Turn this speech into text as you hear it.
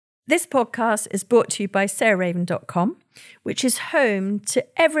This podcast is brought to you by sarahraven.com, which is home to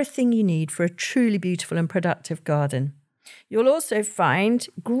everything you need for a truly beautiful and productive garden. You'll also find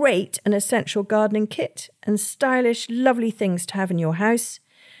great and essential gardening kit and stylish, lovely things to have in your house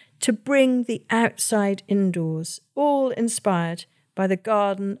to bring the outside indoors, all inspired by the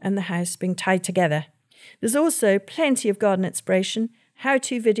garden and the house being tied together. There's also plenty of garden inspiration,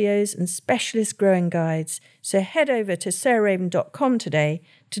 how-to videos and specialist growing guides. So head over to sarahraven.com today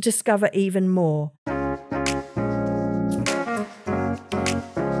to discover even more.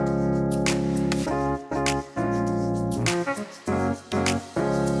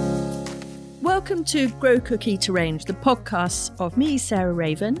 Welcome to Grow, Cook, Eat, Arrange, the podcasts of me, Sarah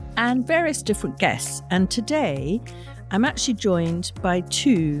Raven, and various different guests. And today I'm actually joined by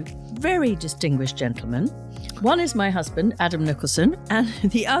two very distinguished gentlemen. One is my husband, Adam Nicolson, and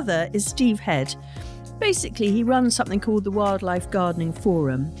the other is Steve Head. Basically, he runs something called the Wildlife Gardening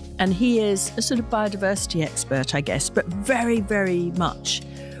Forum, and he is a sort of biodiversity expert, I guess, but very, very much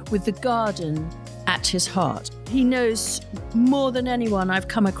with the garden at his heart. He knows more than anyone I've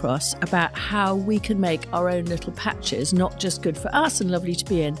come across about how we can make our own little patches, not just good for us and lovely to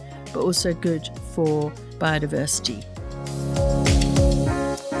be in, but also good for biodiversity.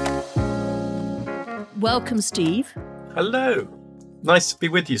 Welcome, Steve. Hello. Nice to be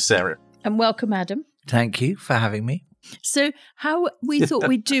with you, Sarah. And welcome, Adam. Thank you for having me. So how we thought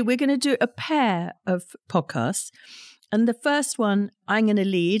we're going to do a pair of podcasts. And the first one I'm going to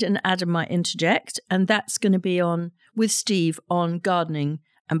lead and Adam might interject. And that's going to be with Steve on gardening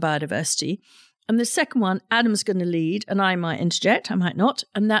and biodiversity. And the second one, Adam's going to lead and I might interject, I might not.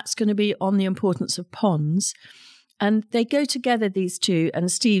 And that's going to be on the importance of ponds. And they go together, these two,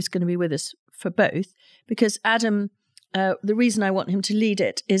 and Steve's going to be with us for both. Because Adam, the reason I want him to lead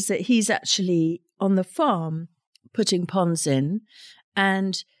it is that he's actually on the farm putting ponds in.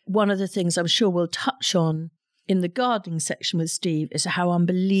 And one of the things I'm sure we'll touch on in the gardening section with Steve is how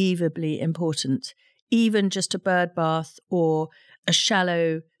unbelievably important even just a bird bath or a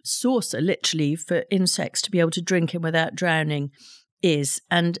shallow saucer, literally, for insects to be able to drink in without drowning is.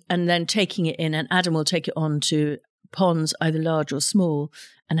 And then taking it in, and Adam will take it on to ponds, either large or small,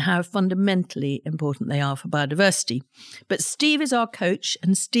 and how fundamentally important they are for biodiversity. But Steve is our coach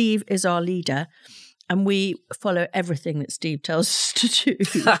and Steve is our leader, and we follow everything that Steve tells us to do.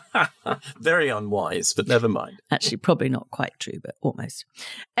 Very unwise, but never mind. Actually, probably not quite true, but almost.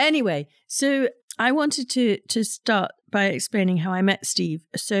 Anyway, so I wanted to start by explaining how I met Steve.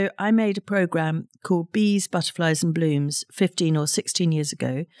 So I made a program called Bees, Butterflies and Blooms 15 or 16 years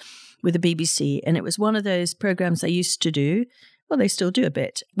ago with the BBC. And it was one of those programs they used to do, well, they still do a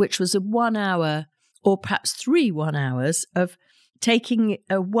bit, which was a 1 hour or perhaps 3 1 hours of taking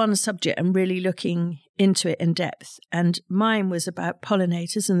one subject and really looking into it in depth. And mine was about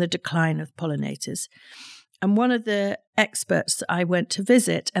pollinators and the decline of pollinators. And one of the experts that I went to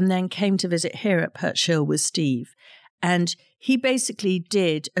visit and then came to visit here at Perch Hill was Steve. And he basically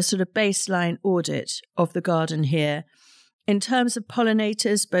did a sort of baseline audit of the garden here in terms of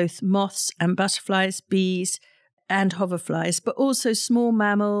pollinators, both moths and butterflies, bees and hoverflies, but also small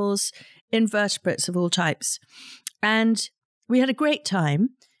mammals, invertebrates of all types. And we had a great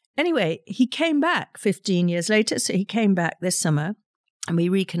time. Anyway, he came back 15 years later. So he came back this summer and we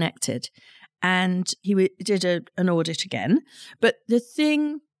reconnected. And he did an audit again. But the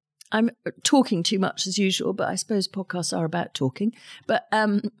thing, I'm talking too much as usual, but I suppose podcasts are about talking. But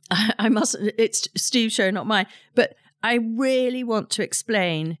I mustn't, it's Steve's show, not mine. But I really want to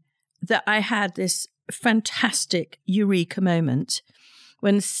explain that I had this fantastic eureka moment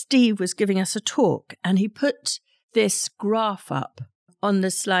when Steve was giving us a talk and he put this graph up on the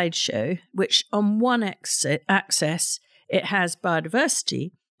slideshow, which on one axis, it has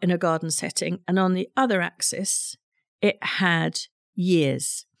biodiversity in a garden setting, and on the other axis, it had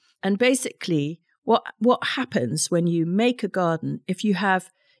years. And basically, what happens when you make a garden, if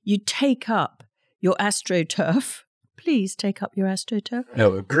you take up your AstroTurf, please take up your AstroTurf.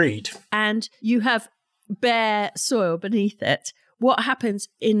 Oh, agreed. And you have bare soil beneath it. What happens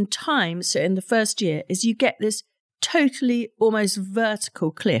in time, so in the first year, is you get this totally almost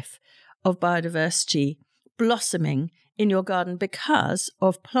vertical cliff of biodiversity blossoming in your garden because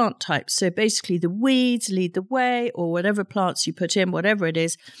of plant types. So basically the weeds lead the way, or whatever plants you put in, whatever it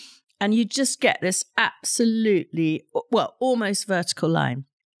is, and you just get this absolutely, well, almost vertical line.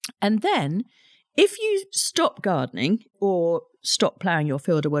 And then if you stop gardening or stop ploughing your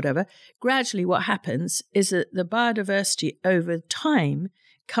field or whatever, gradually what happens is that the biodiversity over time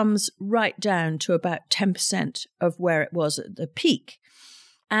comes right down to about 10% of where it was at the peak.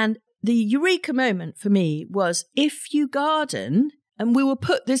 And the eureka moment for me was, if you garden and we will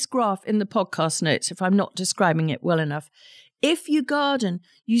put this graph in the podcast notes if I'm not describing it well enough. If you garden,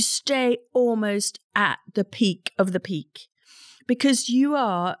 you stay almost at the peak of the peak because you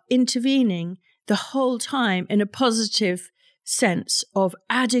are intervening the whole time in a positive sense of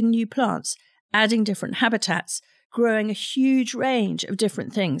adding new plants, adding different habitats, growing a huge range of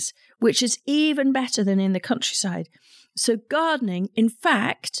different things, which is even better than in the countryside. So gardening, in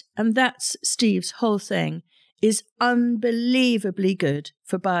fact, and that's Steve's whole thing, is unbelievably good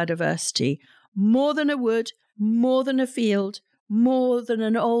for biodiversity. More than a wood, more than a field, more than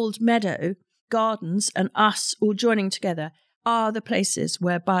an old meadow, gardens and us all joining together are the places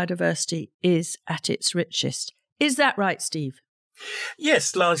where biodiversity is at its richest. Is that right, Steve?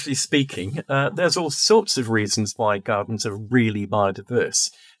 Yes, largely speaking, there's all sorts of reasons why gardens are really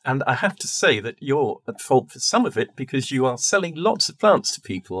biodiverse. And I have to say that you're at fault for some of it because you are selling lots of plants to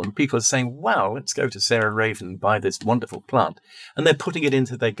people and people are saying, wow, let's go to Sarah Raven and buy this wonderful plant. And they're putting it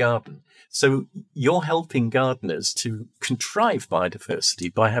into their garden. So you're helping gardeners to contrive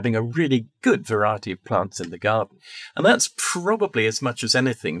biodiversity by having a really good variety of plants in the garden. And that's probably as much as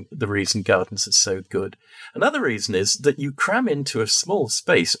anything the reason gardens are so good. Another reason is that you cram into a small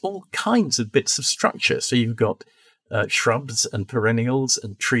space all kinds of bits of structure. So you've got shrubs and perennials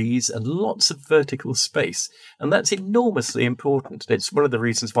and trees and lots of vertical space. And that's enormously important. It's one of the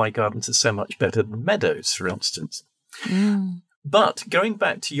reasons why gardens are so much better than meadows, for instance. But going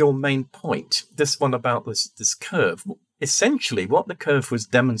back to your main point, this one about this curve, essentially what the curve was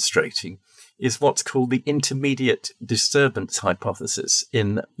demonstrating is what's called the intermediate disturbance hypothesis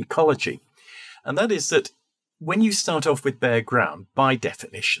in ecology. And that is that when you start off with bare ground, by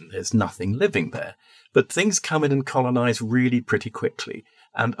definition, there's nothing living there. But things come in and colonize really pretty quickly.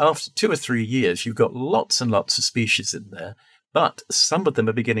 And after 2 or 3 years, you've got lots and lots of species in there, but some of them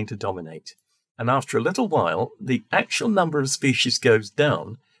are beginning to dominate. And after a little while, the actual number of species goes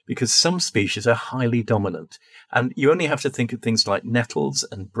down because some species are highly dominant. And you only have to think of things like nettles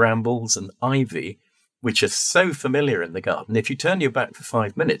and brambles and ivy, which are so familiar in the garden. If you turn your back for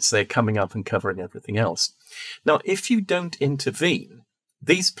 5 minutes, they're coming up and covering everything else. Now, if you don't intervene,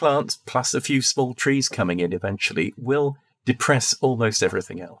 these plants, plus a few small trees coming in eventually, will depress almost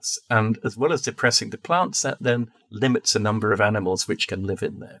everything else. And as well as depressing the plants, that then limits the number of animals which can live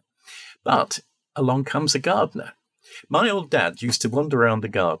in there. But along comes a gardener. My old dad used to wander around the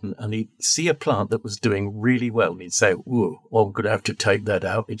garden and he'd see a plant that was doing really well. And he'd say, "Ooh, I'm going to have to take that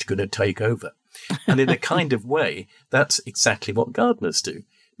out. It's going to take over." And in a kind of way, that's exactly what gardeners do.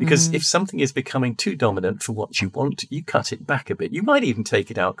 Because if something is becoming too dominant for what you want, you cut it back a bit. You might even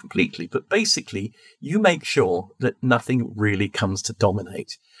take it out completely. But basically, you make sure that nothing really comes to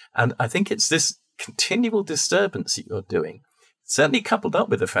dominate. And I think it's this continual disturbance that you're doing, certainly coupled up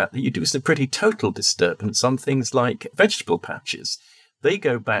with the fact that you do some pretty total disturbance on things like vegetable patches. They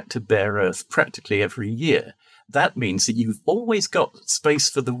go back to bare earth practically every year. That means that you've always got space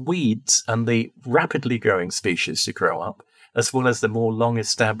for the weeds and the rapidly growing species to grow up, as well as the more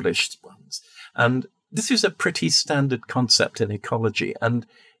long-established ones. And this is a pretty standard concept in ecology, and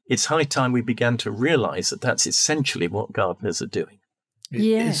it's high time we began to realize that that's essentially what gardeners are doing.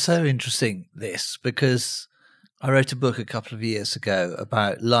 Yes. It's so interesting, this, because I wrote a book a couple of years ago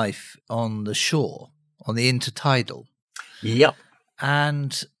about life on the shore, on the intertidal. Yep.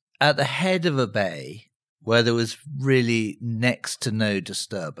 And at the head of a bay, where there was really next to no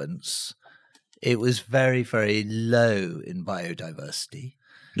disturbance, it was very, very low in biodiversity.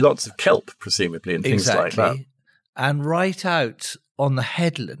 Lots of kelp, presumably, and things like that. And right out on the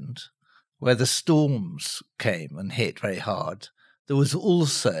headland, where the storms came and hit very hard, there was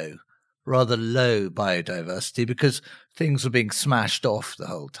also rather low biodiversity because things were being smashed off the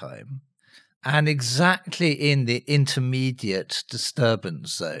whole time. And exactly in the intermediate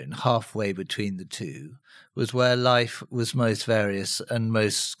disturbance zone, halfway between the two, was where life was most various and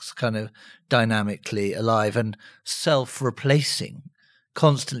most kind of dynamically alive and self-replacing,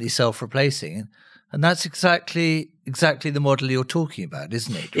 constantly self-replacing. And that's exactly the model you're talking about,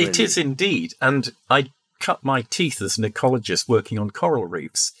 isn't it? Really? It is indeed. And I cut my teeth as an ecologist working on coral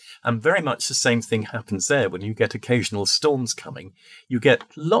reefs. And very much the same thing happens there when you get occasional storms coming. You get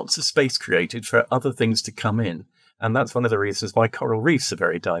lots of space created for other things to come in. And that's one of the reasons why coral reefs are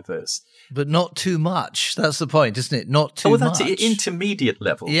very diverse. But not too much. That's the point, isn't it? Not too much. That's the intermediate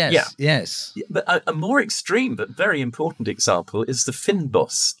level. Yes, yes. But a more extreme but very important example is the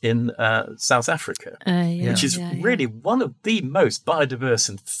fynbos in South Africa, which is really one of the most biodiverse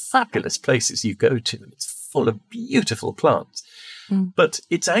and fabulous places you go to. It's full of beautiful plants. But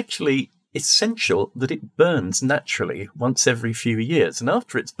it's actually essential that it burns naturally once every few years. And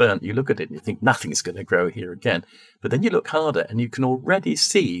after it's burnt, you look at it and you think nothing's going to grow here again. But then you look harder and you can already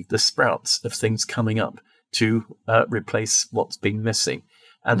see the sprouts of things coming up to replace what's been missing.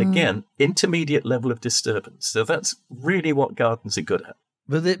 And again, intermediate level of disturbance. So that's really what gardens are good at.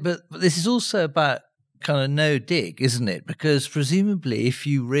 But this is also about kind of no dig, isn't it? Because presumably if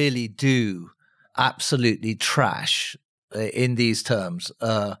you really do absolutely trash, in these terms,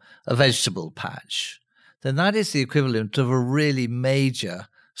 a vegetable patch, then that is the equivalent of a really major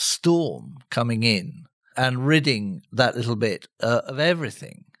storm coming in and ridding that little bit of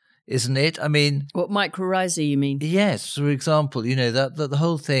everything, isn't it? I mean... What, mycorrhizae, you mean? Yes, for example, that the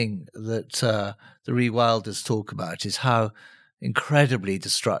whole thing that the rewilders talk about is how incredibly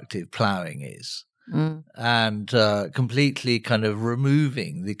destructive ploughing is, and completely kind of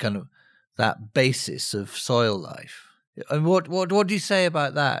removing the kind of that basis of soil life. And what do you say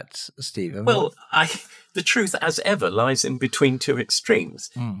about that, Steve? Well, the truth, as ever, lies in between two extremes.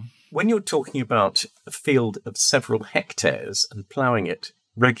 When you're talking about a field of several hectares and ploughing it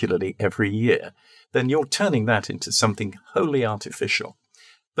regularly every year, then you're turning that into something wholly artificial.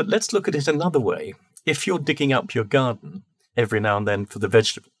 But let's look at it another way. If you're digging up your garden every now and then for the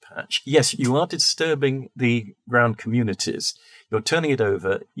vegetable patch, yes, you are disturbing the ground communities. You're turning it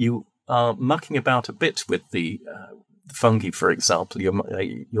over. You are mucking about a bit with the fungi, for example, your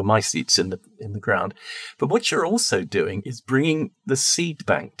mycetes in the ground. But what you're also doing is bringing the seed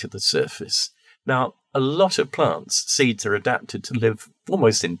bank to the surface. Now, a lot of plants, seeds are adapted to live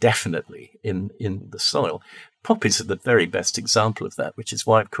almost indefinitely in the soil. Poppies are the very best example of that, which is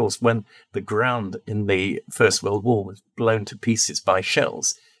why, of course, when the ground in the First World War was blown to pieces by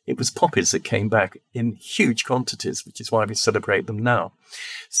shells, it was poppies that came back in huge quantities, which is why we celebrate them now.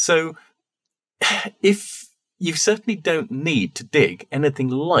 So if you certainly don't need to dig anything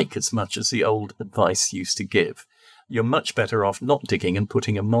like as much as the old advice used to give. You're much better off not digging and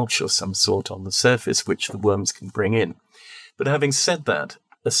putting a mulch or some sort on the surface, which the worms can bring in. But having said that,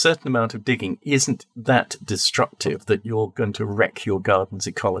 a certain amount of digging isn't that destructive that you're going to wreck your garden's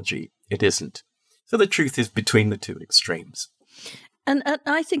ecology. It isn't. So the truth is between the two extremes. And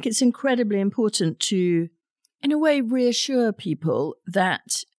I think it's incredibly important to, in a way, reassure people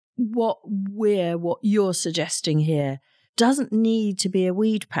that what you're suggesting here doesn't need to be a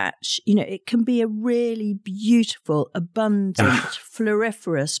weed patch. It can be a really beautiful, abundant,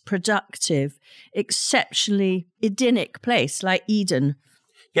 floriferous, productive, exceptionally Edenic place like Eden.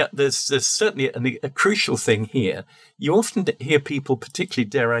 Yeah, there's certainly a crucial thing here. You often hear people, particularly,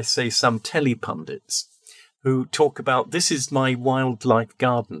 dare I say, some telepundits, who talk about, this is my wildlife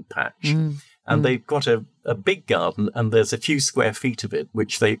garden patch. And they've got a big garden and there's a few square feet of it,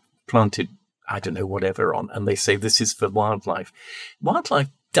 which they planted, I don't know, whatever on, and they say this is for wildlife. Wildlife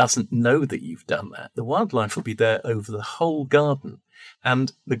doesn't know that you've done that. The wildlife will be there over the whole garden.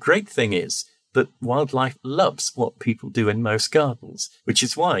 And the great thing is that wildlife loves what people do in most gardens, which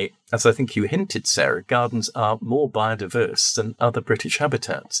is why, as I think you hinted, Sarah, gardens are more biodiverse than other British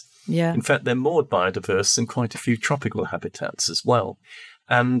habitats. Yeah. In fact, they're more biodiverse than quite a few tropical habitats as well.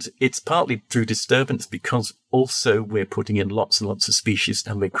 And it's partly through disturbance because also we're putting in lots and lots of species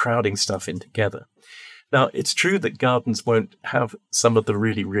and we're crowding stuff in together. Now, it's true that gardens won't have some of the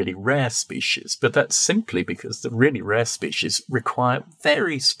really, really rare species, but that's simply because the really rare species require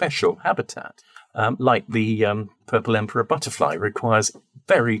very special habitat. Like the purple emperor butterfly requires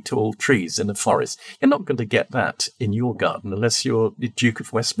very tall trees in a forest. You're not going to get that in your garden unless you're the Duke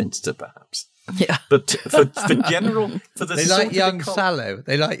of Westminster, perhaps. Yeah. But for the they like young sallow.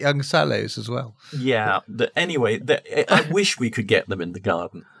 They like young sallows as well. Yeah. Anyway, I wish we could get them in the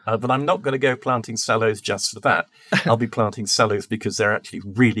garden, but I'm not going to go planting sallows just for that. I'll be planting sallows because they're actually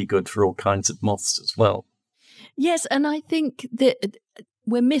really good for all kinds of moths as well. Yes, and I think that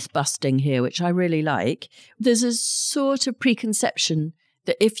we're myth busting here, which I really like. There's a sort of preconception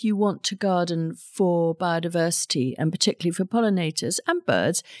that if you want to garden for biodiversity, and particularly for pollinators and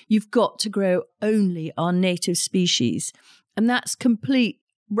birds, you've got to grow only on native species. And that's complete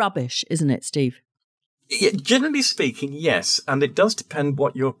rubbish, isn't it, Steve? Yeah, generally speaking, yes. And it does depend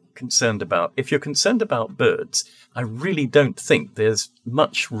what you're concerned about. If you're concerned about birds, I really don't think there's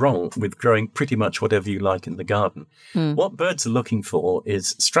much wrong with growing pretty much whatever you like in the garden. What birds are looking for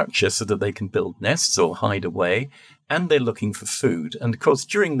is structure so that they can build nests or hide away, and they're looking for food. And of course,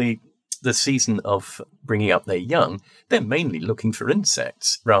 during the season of bringing up their young, they're mainly looking for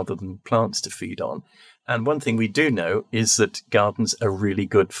insects rather than plants to feed on. And one thing we do know is that gardens are really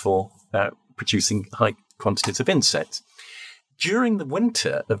good for producing high quantities of insects. During the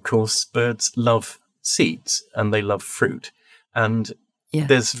winter, of course, birds love seeds and they love fruit. And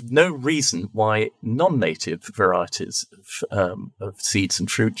there's no reason why non-native varieties of seeds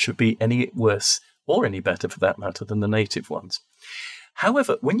and fruit should be any worse or any better, for that matter, than the native ones.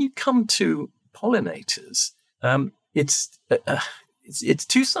 However, when you come to pollinators, it's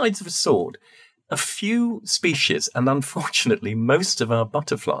two sides of a sword. A few species, and unfortunately most of our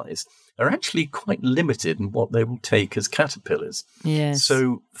butterflies, are actually quite limited in what they will take as caterpillars. Yes.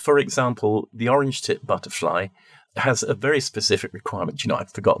 So, for example, the orange-tip butterfly has a very specific requirement.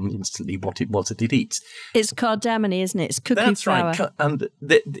 I've forgotten instantly what it was that it eats. It's cardamony, isn't it? It's cuckoo That's flower. Right. And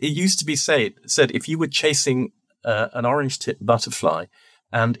it used to be said if you were chasing an orange-tip butterfly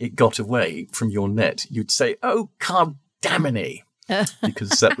and it got away from your net, you'd say, "Oh, cardamony."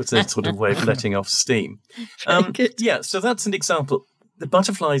 Because that was their sort of way of letting off steam. Yeah, so that's an example. The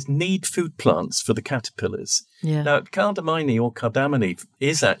butterflies need food plants for the caterpillars. Yeah. Now, cardamine or cardamony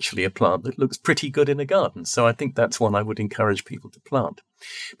is actually a plant that looks pretty good in a garden, so I think that's one I would encourage people to plant.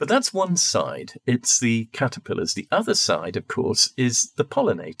 But that's one side. It's the caterpillars. The other side, of course, is the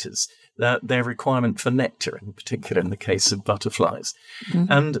pollinators, their requirement for nectar, in particular in the case of butterflies.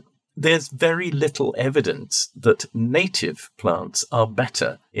 Mm-hmm. And there's very little evidence that native plants are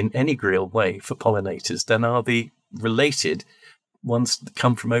better in any real way for pollinators than are the related ones that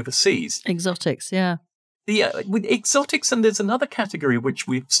come from overseas. Exotics, yeah. Yeah, with exotics, and there's another category which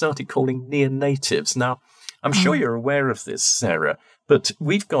we've started calling near-natives. Now, I'm sure you're aware of this, Sarah, but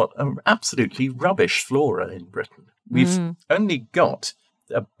we've got an absolutely rubbish flora in Britain. We've only got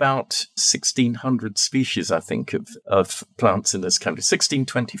about 1,600 species, I think, of plants in this country,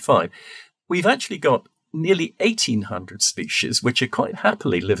 1,625. We've actually got nearly 1,800 species, which are quite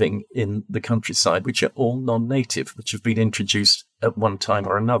happily living in the countryside, which are all non-native, which have been introduced at one time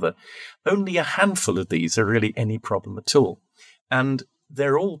or another. Only a handful of these are really any problem at all. And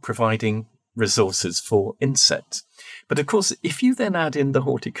they're all providing resources for insects. But of course, if you then add in the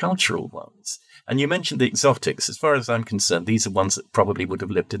horticultural ones, and you mentioned the exotics, as far as I'm concerned, these are ones that probably would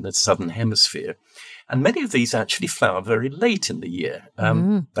have lived in the southern hemisphere. And many of these actually flower very late in the year. I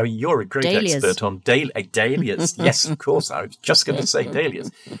mean, you're a great expert on dahlias. Yes, of course. I was just going to say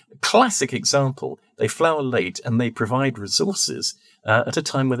dahlias. Classic example. They flower late and they provide resources at a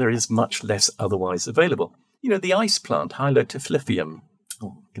time where there is much less otherwise available. The ice plant, Hylotyphlifium, I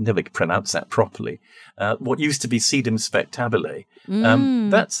can never pronounce that properly. What used to be Sedum spectabile.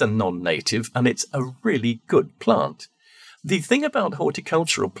 That's a non-native, and it's a really good plant. The thing about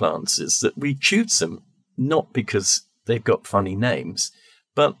horticultural plants is that we choose them not because they've got funny names,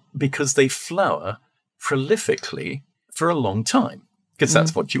 but because they flower prolifically for a long time. Because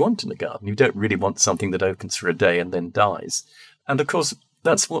that's what you want in a garden. You don't really want something that opens for a day and then dies. And of course,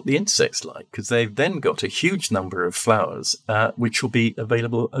 that's what the insects like, because they've then got a huge number of flowers, which will be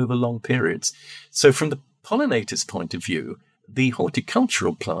available over long periods. So from the pollinator's point of view, the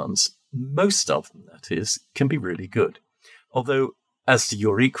horticultural plants, most of them, that is, can be really good. Although, as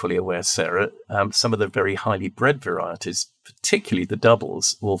you're equally aware, Sarah, some of the very highly bred varieties, particularly the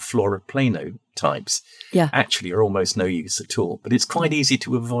doubles or flora plano types, actually are almost no use at all. But it's quite easy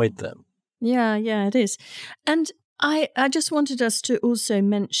to avoid them. Yeah, it is. And I just wanted us to also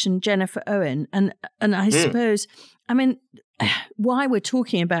mention Jennifer Owen. And I suppose, why we're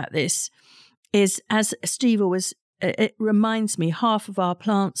talking about this is, as Steve always, it reminds me, half of our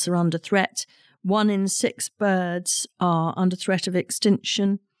plants are under threat. 1 in 6 birds are under threat of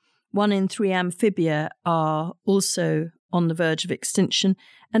extinction. 1 in 3 amphibia are also on the verge of extinction.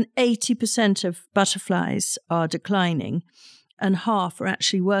 And 80% of butterflies are declining. And half are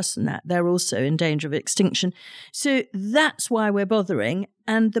actually worse than that. They're also in danger of extinction. So that's why we're bothering.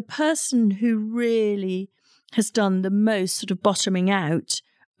 And the person who really has done the most sort of bottoming out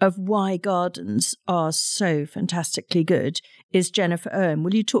of why gardens are so fantastically good is Jennifer Owen.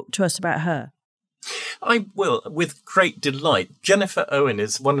 Will you talk to us about her? I will, with great delight. Jennifer Owen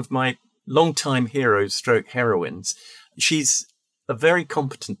is one of my longtime heroes stroke heroines. She's a very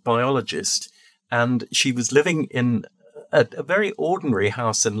competent biologist, and she was living in a very ordinary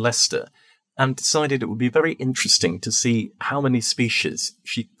house in Leicester and decided it would be very interesting to see how many species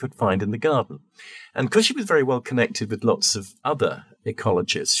she could find in the garden. And because she was very well connected with lots of other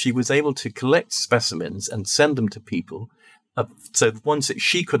ecologists, she was able to collect specimens and send them to people. So the ones that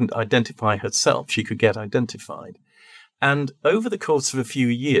she couldn't identify herself, she could get identified. And over the course of a few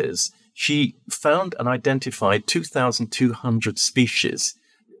years, she found and identified 2,200 species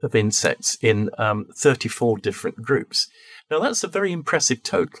of insects in 34 different groups. Now, that's a very impressive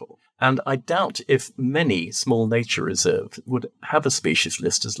total. And I doubt if many small nature reserves would have a species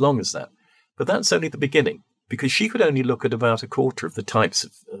list as long as that. But that's only the beginning, because she could only look at about a quarter of the types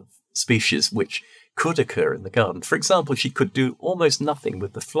of species which could occur in the garden. For example, she could do almost nothing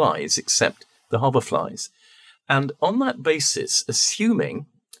with the flies except the hoverflies. And on that basis, assuming,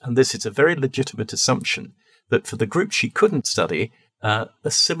 and this is a very legitimate assumption, that for the group she couldn't study, a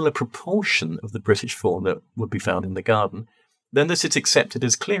similar proportion of the British fauna would be found in the garden, then this is accepted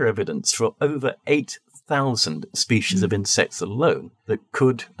as clear evidence for over 8,000 species of insects alone that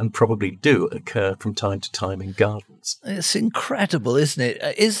could and probably do occur from time to time in gardens. It's incredible, isn't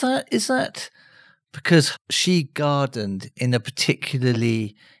it? Is that because she gardened in a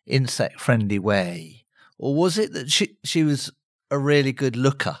particularly insect-friendly way? Or was it that she was a really good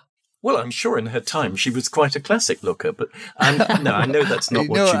looker? Well, I'm sure in her time she was quite a classic looker, but no, I know that's not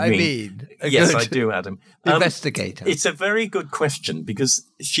what you mean. Yes, I do, Adam. Investigator. It's a very good question because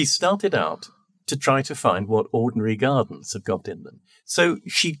she started out to try to find what ordinary gardens have got in them. So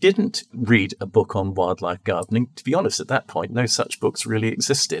she didn't read a book on wildlife gardening. To be honest, at that point, no such books really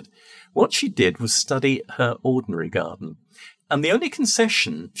existed. What she did was study her ordinary garden. And the only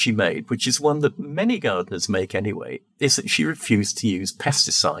concession she made, which is one that many gardeners make anyway, is that she refused to use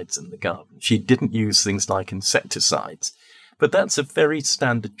pesticides in the garden. She didn't use things like insecticides. But that's a very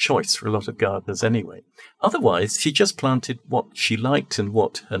standard choice for a lot of gardeners anyway. Otherwise, she just planted what she liked and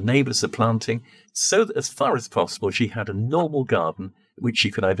what her neighbours are planting, so that as far as possible, she had a normal garden which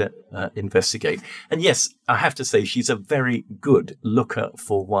she could investigate. And yes, I have to say, she's a very good looker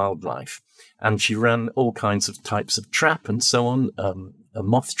for wildlife. And she ran all kinds of types of trap and so on, a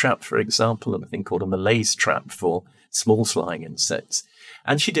moth trap, for example, and a thing called a Malaise trap for small flying insects.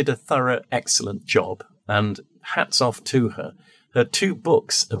 And she did a thorough, excellent job. And hats off to her. Her 2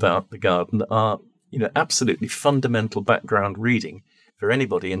 books about the garden are, absolutely fundamental background reading for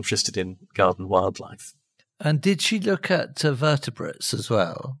anybody interested in garden wildlife. And did she look at vertebrates as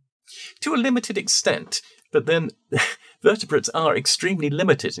well? To a limited extent, but then vertebrates are extremely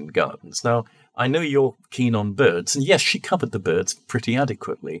limited in gardens. Now, I know you're keen on birds, and yes, she covered the birds pretty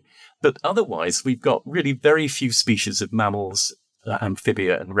adequately, but otherwise we've got really very few species of mammals,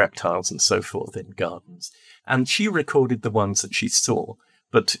 amphibia and reptiles and so forth in gardens. And she recorded the ones that she saw.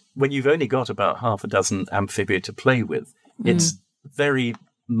 But when you've only got about half a dozen amphibia to play with, it's very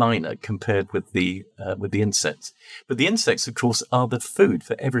minor compared with the insects. But the insects, of course, are the food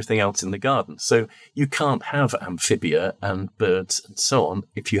for everything else in the garden. So you can't have amphibia and birds and so on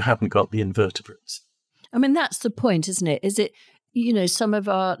if you haven't got the invertebrates. I mean, that's the point, isn't it? Is it, some of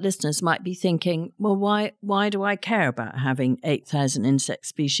our listeners might be thinking, well, why do I care about having 8,000 insect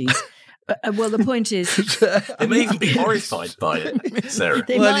species? Well, the point is, they may even be horrified by it, Sarah.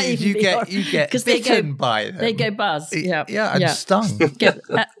 You get bitten by them. They go buzz. Yeah, I'm stung.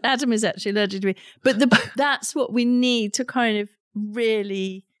 Adam is actually allergic to me. But that's what we need to kind of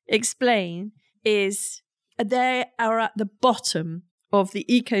really explain is they are at the bottom of the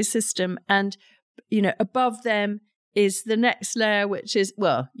ecosystem, and above them is the next layer, which is,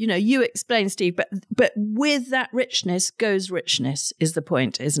 you explain, Steve, but with that richness goes richness, is the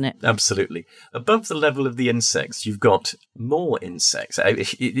point, isn't it? Absolutely. Above the level of the insects, you've got more insects.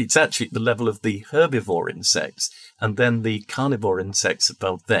 It's actually the level of the herbivore insects, and then the carnivore insects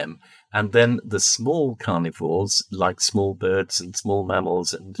above them, and then the small carnivores, like small birds and small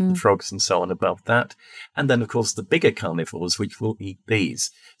mammals and frogs and so on above that, and then, of course, the bigger carnivores, which will eat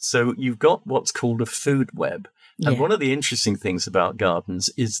these. So you've got what's called a food web. And one of the interesting things about gardens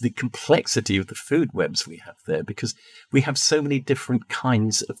is the complexity of the food webs we have there, because we have so many different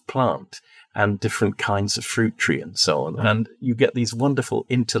kinds of plant and different kinds of fruit tree and so on. And you get these wonderful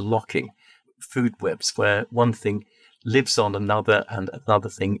interlocking food webs where one thing lives on another and another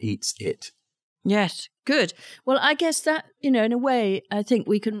thing eats it. Yes, good. Well, I guess that, in a way, I think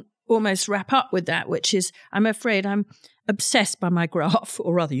we can almost wrap up with that, which is, I'm afraid I'm obsessed by my graph,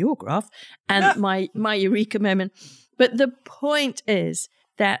 or rather your graph, and my eureka moment. But the point is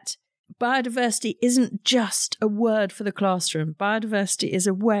that biodiversity isn't just a word for the classroom. Biodiversity is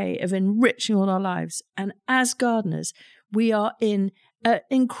a way of enriching all our lives. And as gardeners, we are in an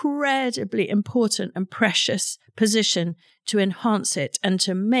incredibly important and precious position to enhance it and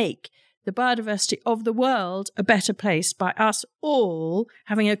to make the biodiversity of the world a better place by us all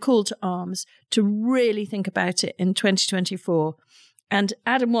having a call to arms to really think about it in 2024. And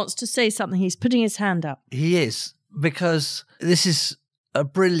Adam wants to say something. He's putting his hand up. He is, because this is a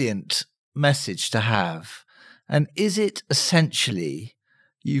brilliant message to have. And is it essentially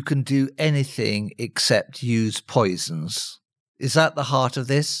you can do anything except use poisons? Is that the heart of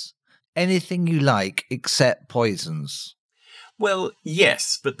this? Anything you like except poisons? Well,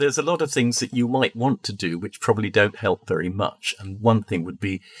 yes, but there's a lot of things that you might want to do which probably don't help very much. And one thing would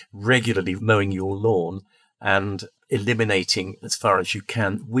be regularly mowing your lawn and eliminating, as far as you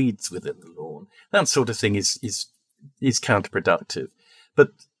can, weeds within the lawn. That sort of thing is counterproductive.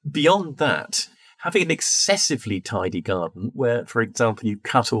 But beyond that, having an excessively tidy garden where, for example, you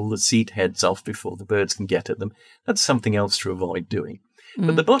cut all the seed heads off before the birds can get at them, that's something else to avoid doing.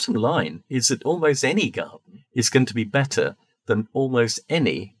 But the bottom line is that almost any garden is going to be better than almost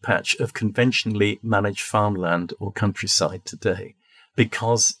any patch of conventionally managed farmland or countryside today,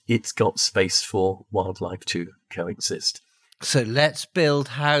 because it's got space for wildlife to coexist. So let's build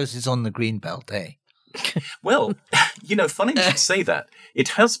houses on the greenbelt, eh? Well, funny you should say that. It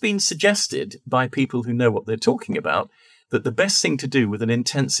has been suggested by people who know what they're talking about that the best thing to do with an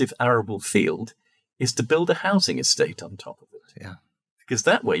intensive arable field is to build a housing estate on top of it. Yeah. Because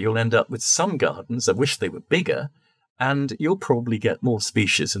that way you'll end up with some gardens, I wish they were bigger, and you'll probably get more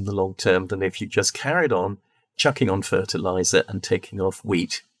species in the long term than if you just carried on chucking on fertilizer and taking off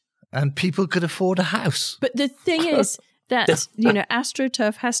wheat. And people could afford a house. But the thing is that,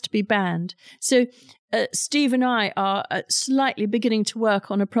 AstroTurf has to be banned. So Steve and I are slightly beginning to work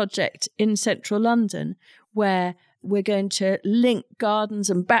on a project in central London where we're going to link gardens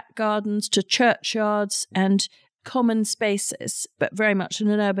and back gardens to churchyards and common spaces, but very much in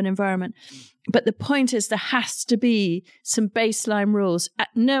an urban environment. But the point is there has to be some baseline rules.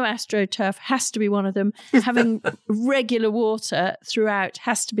 No AstroTurf has to be one of them. Having regular water throughout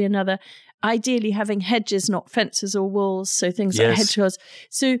has to be another. Ideally having hedges, not fences or walls, so things like hedgerows.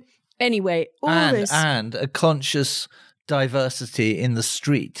 So anyway, and a conscious diversity in the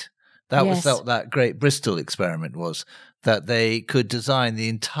street. That was what that great Bristol experiment was, that they could design the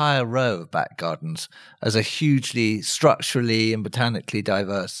entire row of back gardens as a hugely structurally and botanically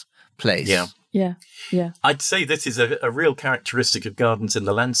diverse place. Yeah. I'd say this is a real characteristic of gardens in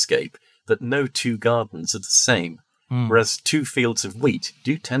the landscape, that no two gardens are the same. Whereas two fields of wheat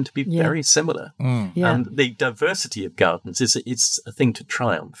do tend to be very similar. And the diversity of gardens it's a thing to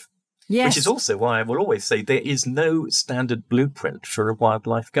triumph. Yes. Which is also why I will always say there is no standard blueprint for a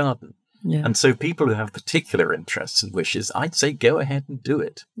wildlife garden. Yeah. And so people who have particular interests and wishes, I'd say go ahead and do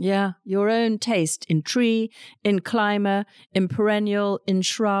it. Yeah, your own taste in tree, in climber, in perennial, in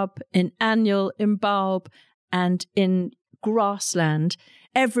shrub, in annual, in bulb, and in grassland.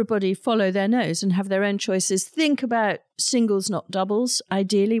 Everybody follow their nose and have their own choices. Think about singles, not doubles,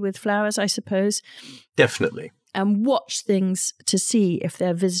 ideally with flowers, I suppose. Definitely. And watch things to see if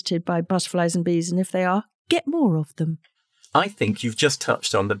they're visited by butterflies and bees. And if they are, get more of them. I think you've just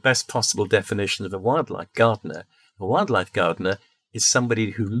touched on the best possible definition of a wildlife gardener. A wildlife gardener is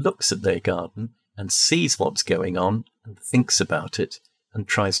somebody who looks at their garden and sees what's going on and thinks about it and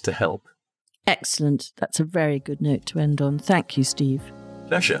tries to help. Excellent. That's a very good note to end on. Thank you, Steve.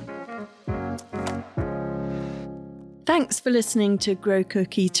 Pleasure. Thanks for listening to Grow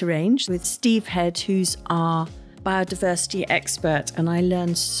Cook Eat Arrange with Steve Head, who's our biodiversity expert, and I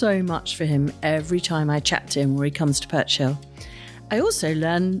learn so much from him every time I chat to him or he comes to Perch Hill. I also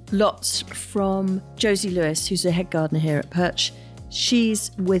learn lots from Josie Lewis, who's the head gardener here at Perch. She's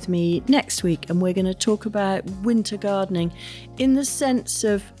with me next week and we're going to talk about winter gardening in the sense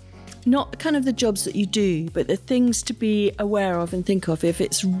of not kind of the jobs that you do, but the things to be aware of and think of if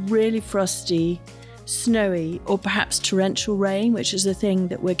it's really frosty, snowy, or perhaps torrential rain, which is a thing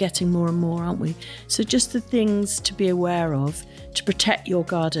that we're getting more and more, aren't we? So just the things to be aware of to protect your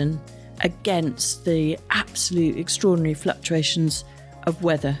garden against the absolute extraordinary fluctuations of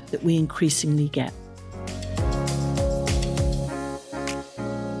weather that we increasingly get.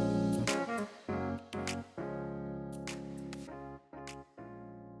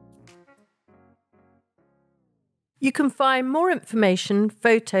 You can find more information,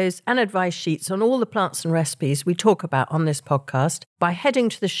 photos and advice sheets on all the plants and recipes we talk about on this podcast by heading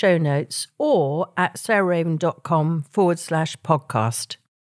to the show notes or at sarahraven.com/podcast.